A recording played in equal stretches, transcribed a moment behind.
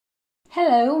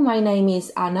Hello, my name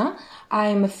is Anna.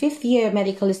 I'm a fifth-year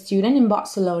medical student in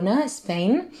Barcelona,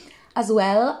 Spain. As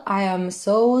well, I am a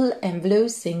soul and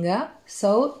blues singer,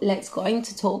 so let's go in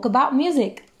to talk about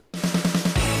music.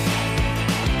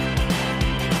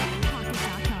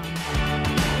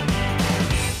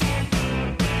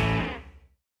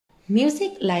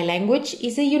 Music, like language,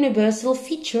 is a universal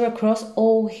feature across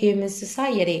all human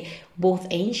society, both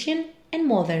ancient and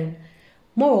modern.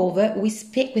 Moreover, we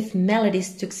speak with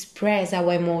melodies to express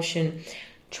our emotion.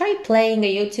 Try playing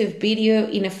a YouTube video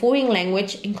in a foreign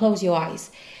language and close your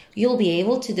eyes. You'll be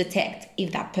able to detect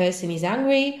if that person is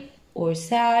angry, or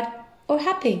sad, or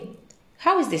happy.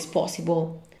 How is this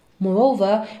possible?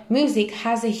 Moreover, music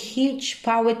has a huge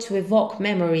power to evoke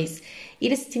memories.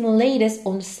 It stimulates us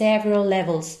on several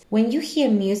levels. When you hear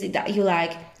music that you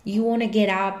like, you want to get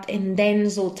up and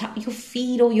dance or tap your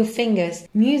feet or your fingers.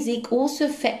 Music also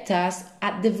affects us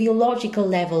at the biological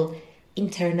level.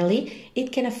 Internally,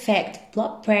 it can affect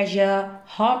blood pressure,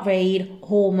 heart rate,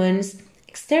 hormones.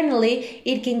 Externally,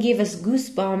 it can give us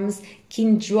goosebumps,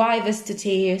 can drive us to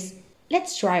tears.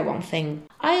 Let's try one thing.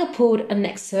 I'll put an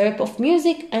excerpt of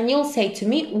music and you'll say to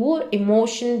me what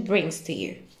emotion brings to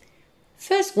you.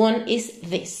 First one is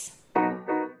this.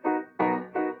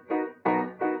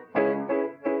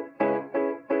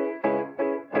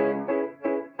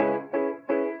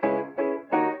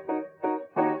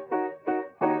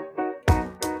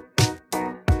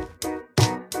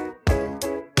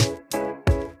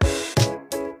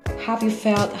 Have you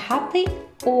felt happy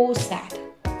or sad?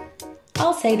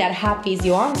 I'll say that happy is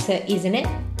your answer, isn't it?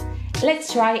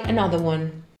 Let's try another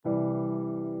one.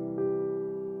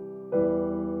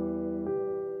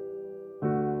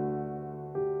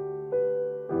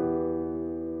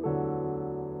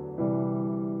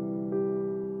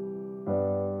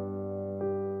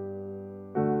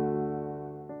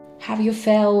 Have you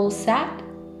felt sad?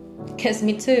 'Cause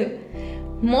me too.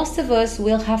 Most of us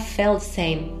will have felt the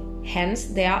same. Hence,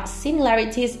 there are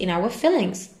similarities in our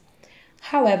feelings.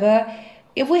 However,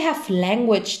 if we have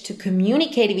language to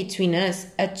communicate between us,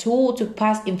 a tool to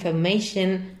pass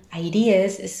information,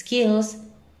 ideas, skills,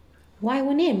 why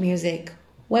we need music?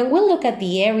 When we look at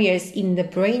the areas in the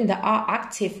brain that are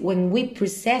active when we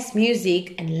process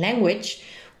music and language,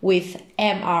 with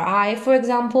MRI, for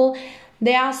example,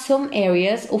 there are some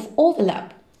areas of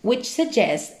overlap, which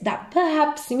suggests that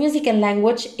perhaps music and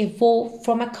language evolved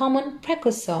from a common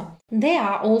precursor. There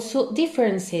are also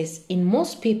differences. In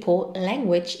most people,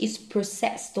 language is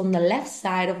processed on the left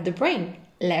side of the brain,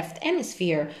 left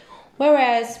hemisphere,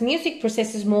 whereas music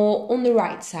processes more on the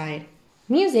right side.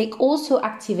 Music also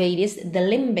activates the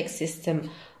limbic system,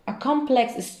 a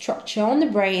complex structure on the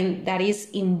brain that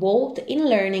is involved in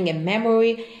learning and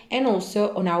memory and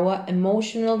also on our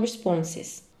emotional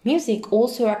responses. Music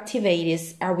also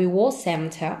activates a reward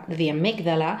center, the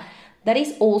amygdala, that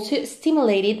is also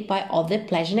stimulated by other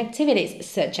pleasure activities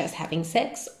such as having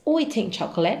sex or eating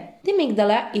chocolate. The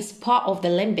amygdala is part of the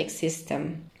limbic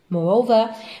system.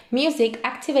 Moreover, music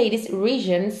activates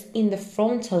regions in the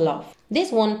frontal lobe.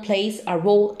 This one plays a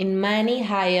role in many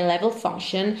higher level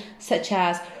functions such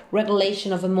as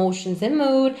regulation of emotions and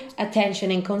mood,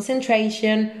 attention and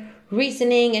concentration,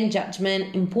 reasoning and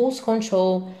judgment, impulse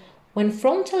control. When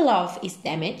frontal lobe is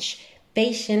damaged,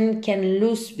 patients can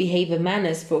lose behavior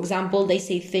manners. For example, they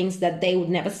say things that they would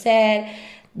never say,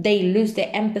 they lose their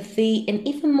empathy, and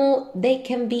even more, they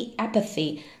can be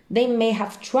apathy. They may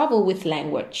have trouble with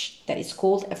language, that is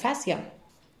called aphasia.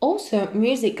 Also,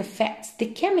 music affects the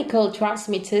chemical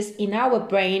transmitters in our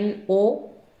brain or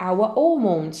our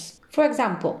hormones. For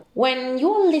example, when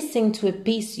you're listening to a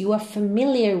piece you are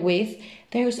familiar with,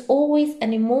 there is always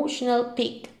an emotional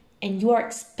peak. And you are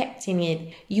expecting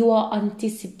it, you are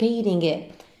anticipating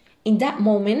it. In that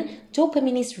moment,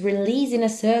 dopamine is released in a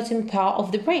certain part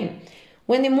of the brain.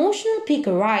 When the emotional peak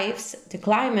arrives, the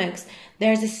climax,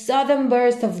 there is a sudden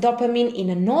burst of dopamine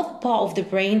in another part of the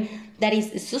brain that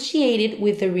is associated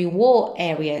with the reward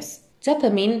areas.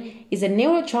 Dopamine is a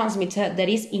neurotransmitter that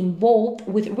is involved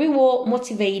with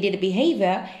reward-motivated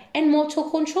behavior and motor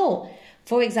control.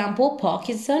 For example,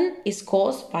 Parkinson is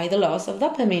caused by the loss of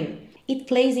dopamine. It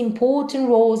plays important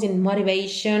roles in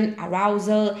motivation,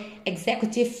 arousal,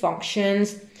 executive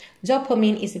functions.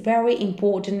 Dopamine is very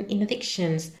important in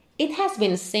addictions. It has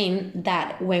been seen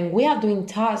that when we are doing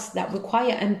tasks that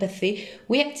require empathy,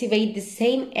 we activate the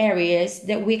same areas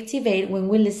that we activate when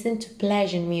we listen to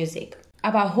pleasure music.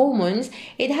 About hormones,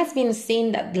 it has been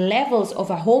seen that the levels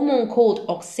of a hormone called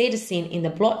oxytocin in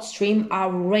the bloodstream are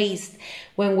raised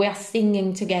when we are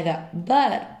singing together,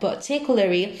 but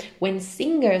particularly when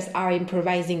singers are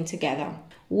improvising together.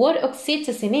 What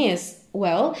oxytocin is?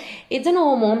 Well, it's an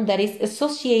hormone that is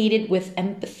associated with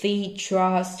empathy,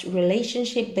 trust,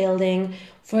 relationship building.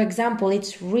 For example,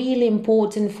 it's really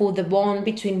important for the bond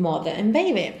between mother and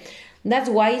baby. That's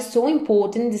why it's so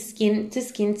important, the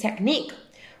skin-to-skin technique.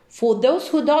 For those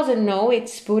who doesn't know,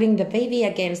 it's putting the baby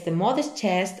against the mother's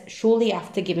chest shortly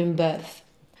after giving birth.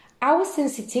 Our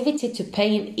sensitivity to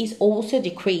pain is also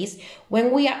decreased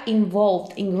when we are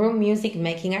involved in group music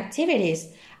making activities,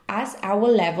 as our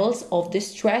levels of the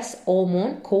stress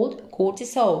hormone called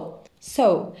cortisol.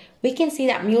 So, we can see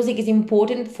that music is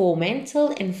important for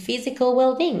mental and physical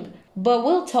well-being, but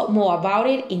we'll talk more about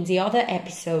it in the other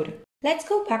episode. Let's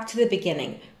go back to the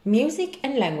beginning, music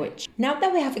and language. Now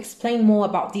that we have explained more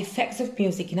about the effects of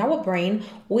music in our brain,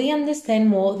 we understand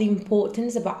more the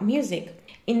importance about music.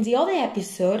 In the other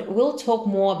episode, we'll talk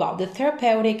more about the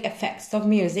therapeutic effects of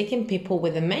music in people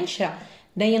with dementia.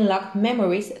 They unlock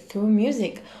memories through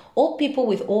music, or people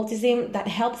with autism that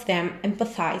helps them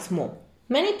empathize more.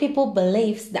 Many people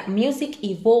believe that music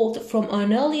evolved from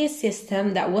an earlier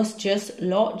system that was just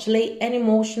largely an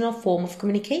emotional form of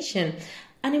communication,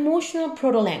 an emotional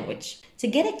proto-language. To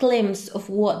get a glimpse of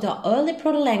what the early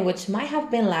proto-language might have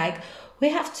been like, we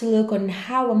have to look on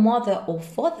how a mother or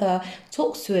father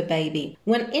talks to a baby.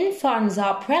 When infants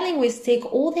are prelinguistic,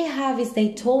 all they have is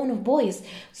their tone of voice,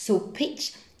 so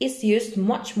pitch is used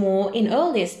much more in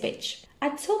earlier speech.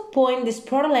 At some point, this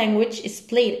proto-language is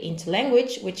split into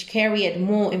language, which carried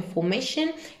more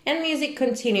information, and music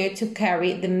continued to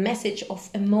carry the message of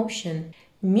emotion.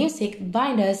 Music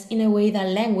binds us in a way that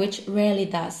language rarely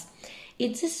does.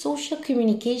 It's a social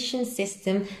communication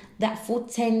system that for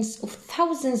tens of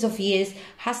thousands of years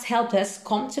has helped us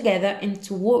come together and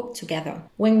to work together.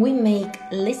 When we make,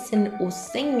 listen or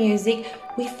sing music,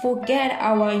 we forget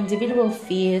our individual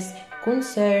fears,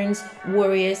 concerns,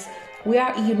 worries. We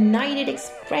are united,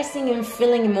 expressing and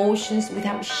feeling emotions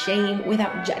without shame,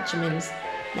 without judgments.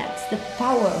 That's the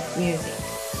power of music.